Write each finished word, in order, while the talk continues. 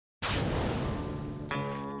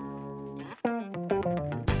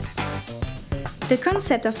The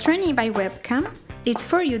concept of training by webcam is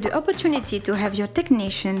for you the opportunity to have your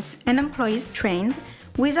technicians and employees trained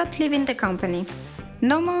without leaving the company.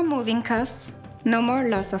 No more moving costs, no more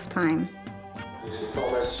loss of time.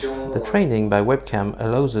 The training by webcam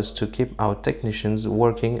allows us to keep our technicians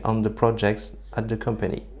working on the projects at the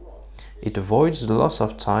company. It avoids the loss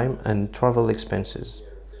of time and travel expenses.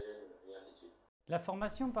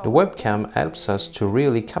 The webcam helps us to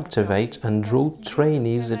really captivate and draw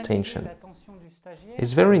trainees' attention.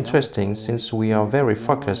 It's very interesting since we are very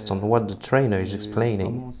focused on what the trainer is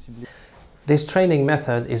explaining. This training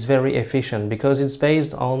method is very efficient because it's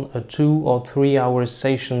based on a 2 or 3 hour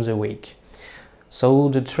sessions a week. So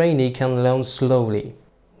the trainee can learn slowly.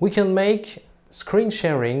 We can make screen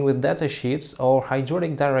sharing with datasheets or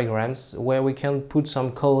hydraulic diagrams where we can put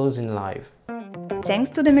some colors in live. Thanks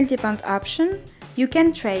to the multi-point option, you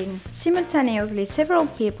can train simultaneously several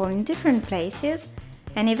people in different places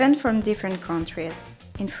and even from different countries,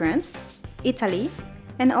 in France, Italy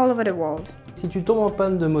and all over the world. Si tu tombes en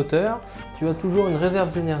panne de moteur, tu as toujours une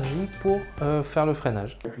réserve d'énergie pour faire le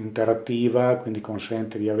freinage. Interattiva, quindi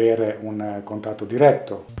consente di avere un contatto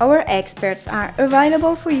diretto. Our experts are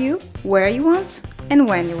available for you where you want and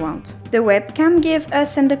when you want. The webcam gives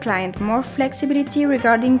us and the client more flexibility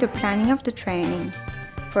regarding the planning of the training.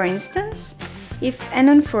 For instance, if an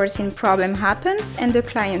unforeseen problem happens and the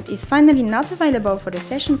client is finally not available for the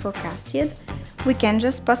session forecasted, we can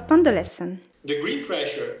just postpone the lesson. The green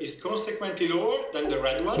pressure is consequently lower than the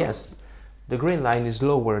red one? Yes, the green line is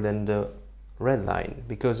lower than the red line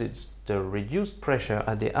because it's the reduced pressure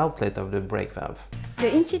at the outlet of the brake valve.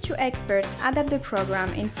 The In Situ experts adapt the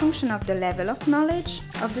program in function of the level of knowledge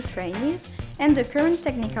of the trainees and the current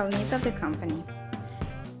technical needs of the company.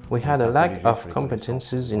 We had a lack of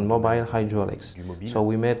competences in mobile hydraulics, so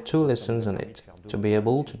we made 2 lessons on it, to be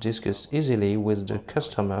able to discuss easily with the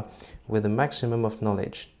customer with a maximum of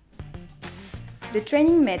knowledge. The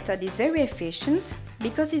training method is very efficient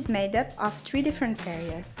because it's made up of 3 different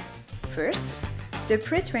periods. First, the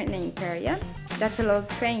pre-training period that allows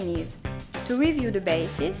trainees to review the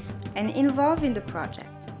basis and involve in the project.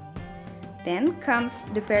 Then comes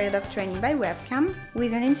the period of training by webcam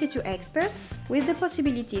with an In Situ expert with the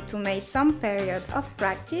possibility to make some period of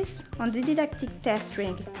practice on the didactic test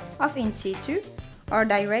rig of In Situ or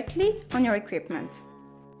directly on your equipment.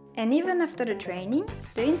 And even after the training,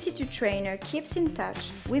 the In Situ trainer keeps in touch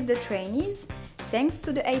with the trainees thanks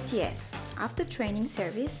to the ATS, after training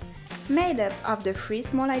service, made up of the 3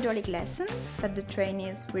 small hydraulic lessons that the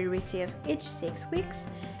trainees will receive each 6 weeks,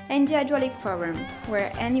 and the hydraulic forum,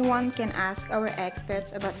 where anyone can ask our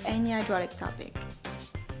experts about any hydraulic topic.